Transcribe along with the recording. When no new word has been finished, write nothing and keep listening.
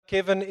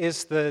Kevin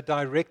is the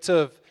Director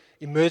of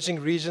Emerging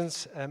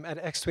Regions at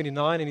Acts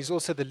 29, and he's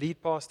also the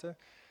lead pastor.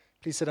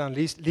 Please sit down.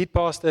 Lead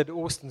pastor at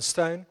Austin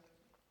Stone.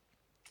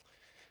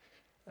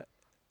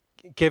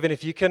 Kevin,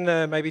 if you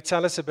can maybe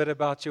tell us a bit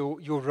about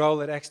your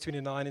role at Acts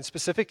 29, and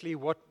specifically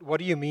what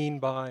do you mean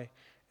by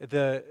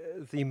the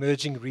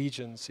emerging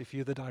regions, if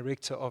you're the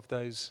director of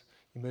those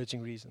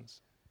emerging regions?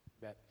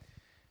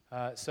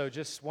 So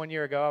just 1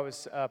 year ago, I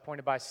was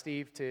appointed by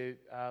Steve to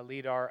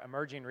lead our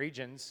emerging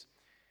regions.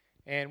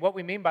 And what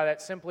we mean by that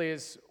simply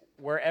is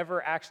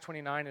wherever Acts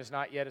 29 has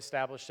not yet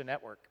established a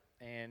network.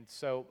 And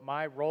so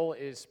my role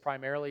is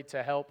primarily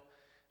to help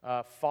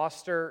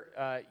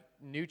foster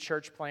new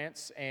church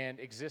plants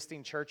and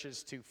existing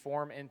churches to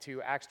form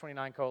into Acts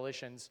 29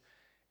 coalitions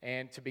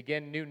and to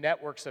begin new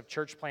networks of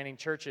church planting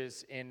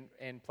churches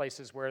in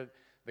places where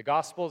the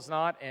gospel is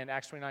not and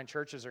Acts 29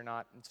 churches are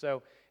not. And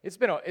so it's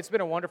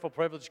been a wonderful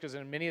privilege because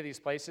in many of these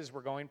places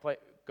we're going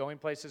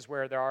places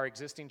where there are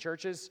existing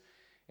churches.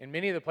 In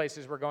many of the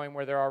places we're going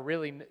where there are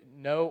really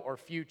no or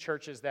few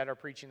churches that are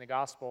preaching the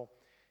gospel.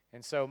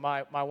 And so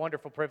my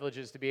wonderful privilege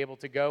is to be able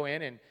to go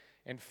in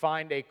and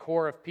find a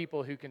core of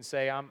people who can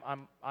say,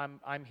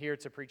 I'm here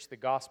to preach the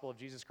gospel of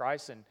Jesus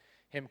Christ and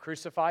Him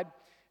crucified,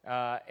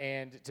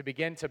 and to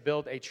begin to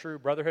build a true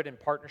brotherhood and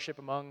partnership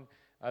among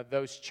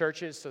those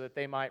churches so that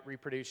they might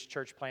reproduce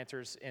church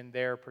planters in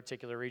their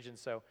particular region.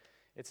 So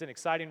it's an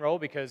exciting role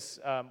because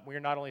we're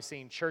not only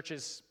seeing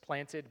churches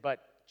planted,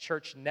 but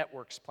church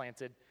networks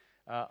planted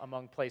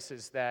among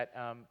places that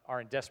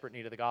are in desperate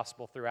need of the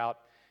gospel throughout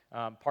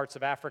parts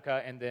of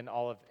Africa and then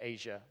all of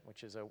Asia,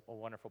 which is a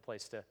wonderful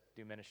place to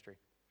do ministry.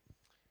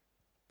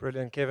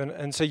 Brilliant, Kevin.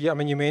 And so,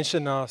 you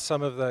mentioned now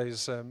some of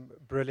those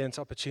brilliant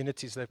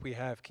opportunities that we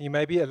have. Can you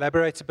maybe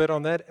elaborate a bit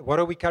on that? What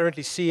are we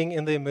currently seeing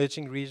in the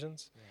emerging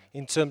regions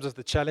in terms of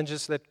the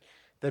challenges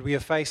that we are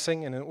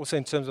facing and also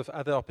in terms of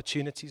other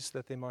opportunities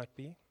that there might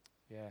be?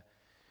 Yeah.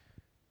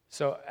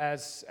 So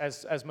as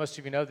most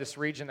of you know, this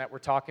region that we're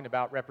talking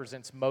about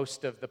represents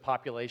most of the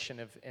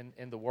population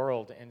in the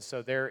world. And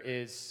so there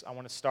is, I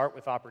want to start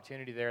with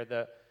opportunity there.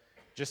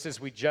 Just as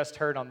we just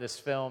heard on this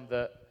film,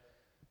 the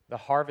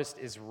harvest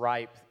is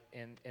ripe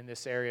in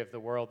this area of the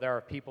world. There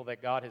are people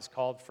that God has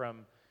called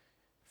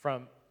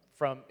from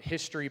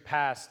history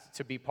past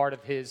to be part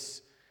of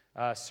His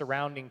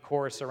surrounding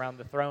chorus around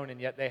the throne,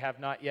 and yet they have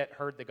not yet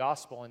heard the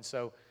gospel. And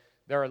so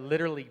there are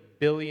literally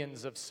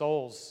billions of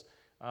souls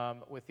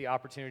with the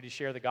opportunity to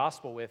share the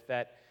gospel with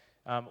that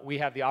we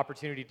have the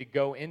opportunity to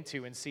go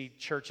into and see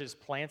churches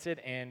planted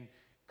and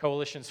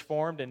coalitions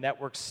formed and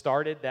networks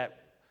started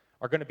that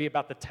are going to be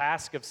about the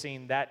task of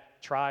seeing that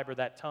tribe or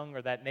that tongue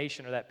or that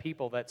nation or that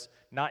people that's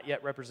not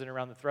yet represented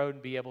around the throne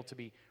and be able to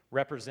be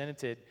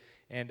represented.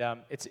 And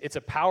it's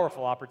a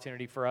powerful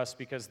opportunity for us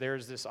because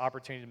there's this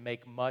opportunity to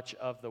make much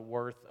of the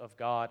worth of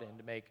God and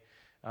to make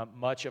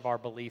much of our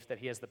belief that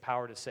He has the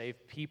power to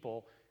save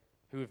people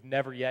who have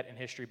never yet in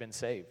history been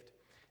saved.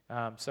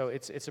 So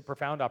it's a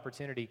profound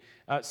opportunity.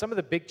 Some of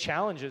the big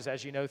challenges,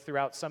 as you know,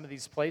 throughout some of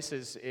these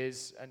places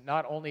is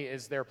not only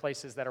is there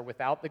places that are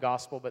without the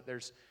gospel, but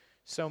there's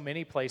so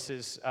many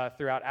places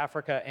throughout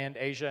Africa and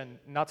Asia, and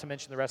not to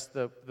mention the rest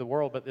of the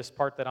world, but this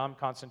part that I'm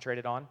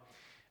concentrated on.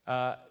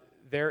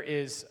 There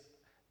is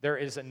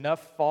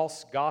enough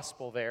false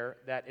gospel there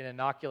that it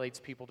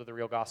inoculates people to the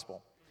real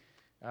gospel.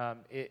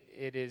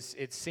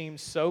 It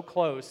seems so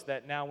close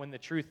that now when the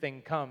true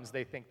thing comes,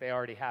 they think they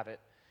already have it.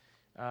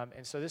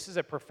 And so this is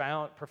a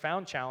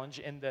profound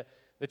challenge, and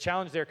the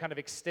challenge there kind of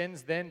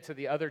extends then to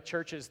the other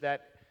churches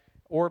that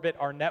orbit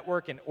our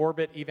network and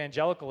orbit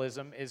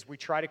evangelicalism is we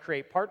try to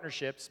create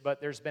partnerships,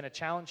 but there's been a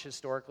challenge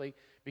historically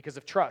because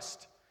of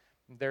trust.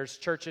 There's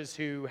churches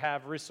who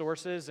have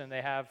resources and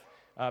they have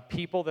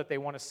people that they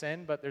want to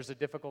send, but there's a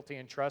difficulty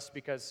in trust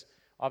because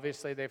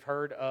obviously they've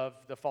heard of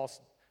the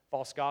false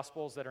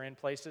gospels that are in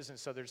places, and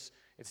so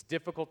it's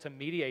difficult to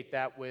mediate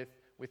that with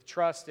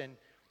trust.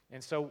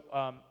 And so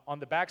on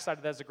the backside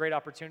of that is a great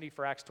opportunity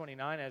for Acts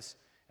 29 as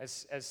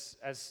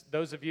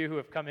those of you who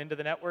have come into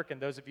the network and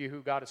those of you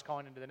who God is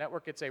calling into the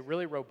network. It's a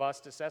really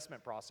robust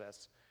assessment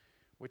process,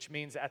 which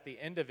means at the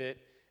end of it,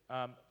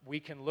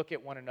 we can look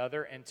at one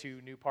another and to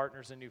new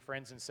partners and new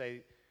friends and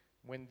say,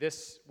 when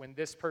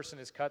this person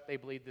is cut, they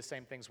believe the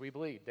same things we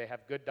believe. They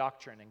have good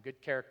doctrine and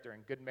good character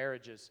and good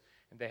marriages,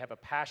 and they have a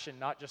passion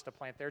not just to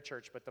plant their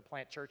church, but to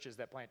plant churches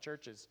that plant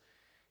churches.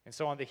 And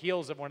so on the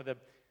heels of one of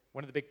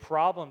the big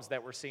problems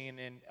that we're seeing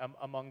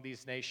among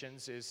these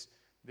nations is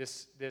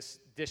this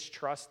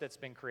distrust that's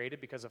been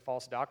created because of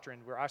false doctrine.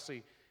 We're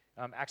actually,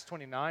 Acts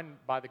 29,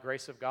 by the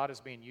grace of God, is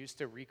being used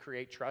to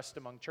recreate trust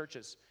among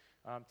churches,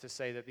 to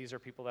say that these are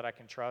people that I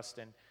can trust.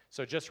 And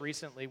so just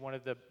recently, one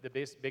of the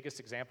biggest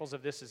examples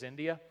of this is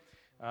India.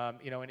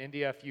 In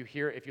India,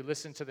 if you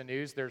listen to the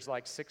news, there's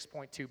like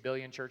 6.2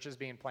 billion churches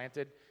being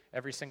planted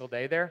every single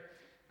day there,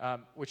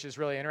 which is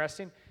really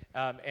interesting.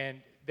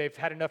 And they've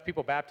had enough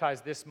people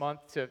baptized this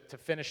month to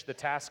finish the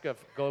task of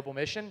global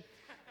mission.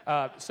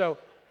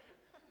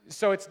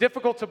 So it's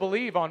difficult to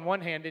believe on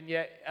one hand, and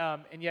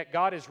yet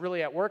God is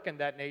really at work in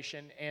that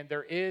nation, and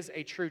there is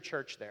a true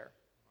church there.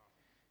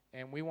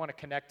 and we want to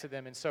connect to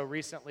them. And so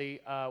recently,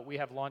 we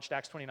have launched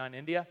Acts 29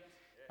 India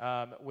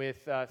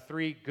with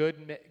 3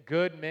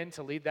 good men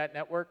to lead that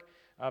network,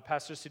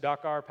 Pastor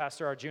Sudhakar,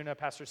 Pastor Arjuna,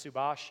 Pastor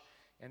Subhash,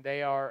 and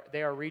they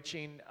are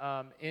reaching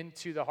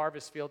into the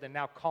harvest field and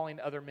now calling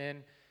other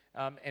men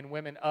and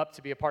women up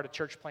to be a part of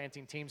church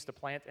planting teams to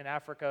plant in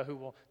Africa, who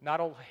will not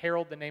only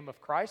herald the name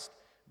of Christ,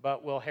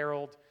 but will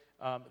herald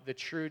the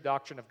true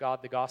doctrine of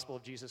God, the gospel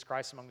of Jesus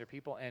Christ among their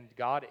people. And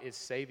God is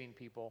saving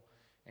people,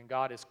 and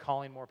God is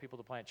calling more people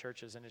to plant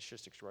churches, and it's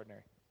just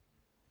extraordinary.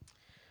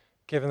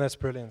 Kevin, that's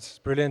brilliant. It's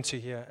brilliant to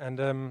hear.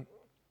 And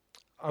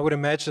I would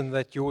imagine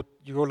that your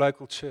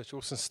local church,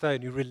 Austin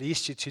Stone, who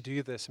released you to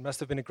do this, it must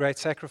have been a great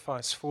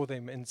sacrifice for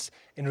them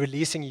in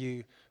releasing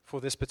you for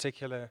this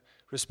particular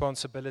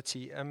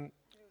responsibility.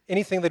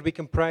 Anything that we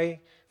can pray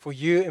for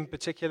you in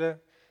particular,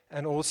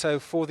 and also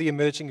for the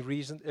emerging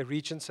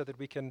region, so that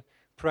we can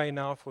pray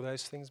now for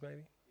those things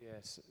maybe?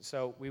 Yes,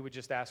 so we would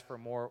just ask for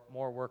more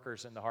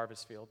workers in the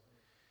harvest field.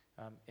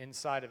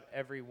 Inside of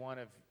every one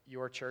of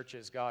your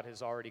churches, God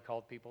has already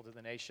called people to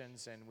the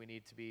nations, and we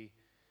need to be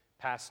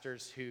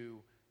pastors who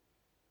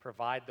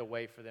provide the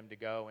way for them to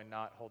go and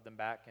not hold them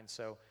back. And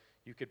so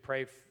you could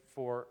pray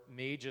for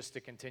me just to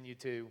continue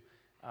to,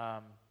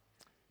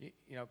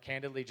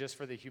 candidly, just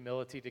for the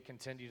humility to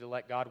continue to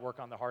let God work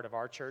on the heart of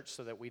our church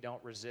so that we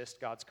don't resist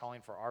God's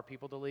calling for our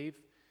people to leave.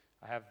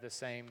 I have the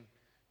same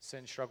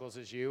sin struggles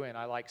as you, and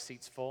I like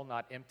seats full,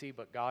 not empty,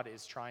 but God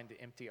is trying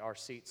to empty our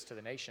seats to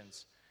the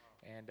nations.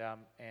 And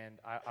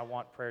I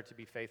want prayer to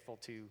be faithful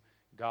to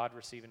God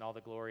receiving all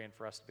the glory, and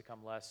for us to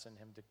become less and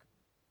Him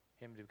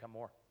to become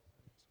more.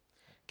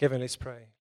 Kevin, let's pray.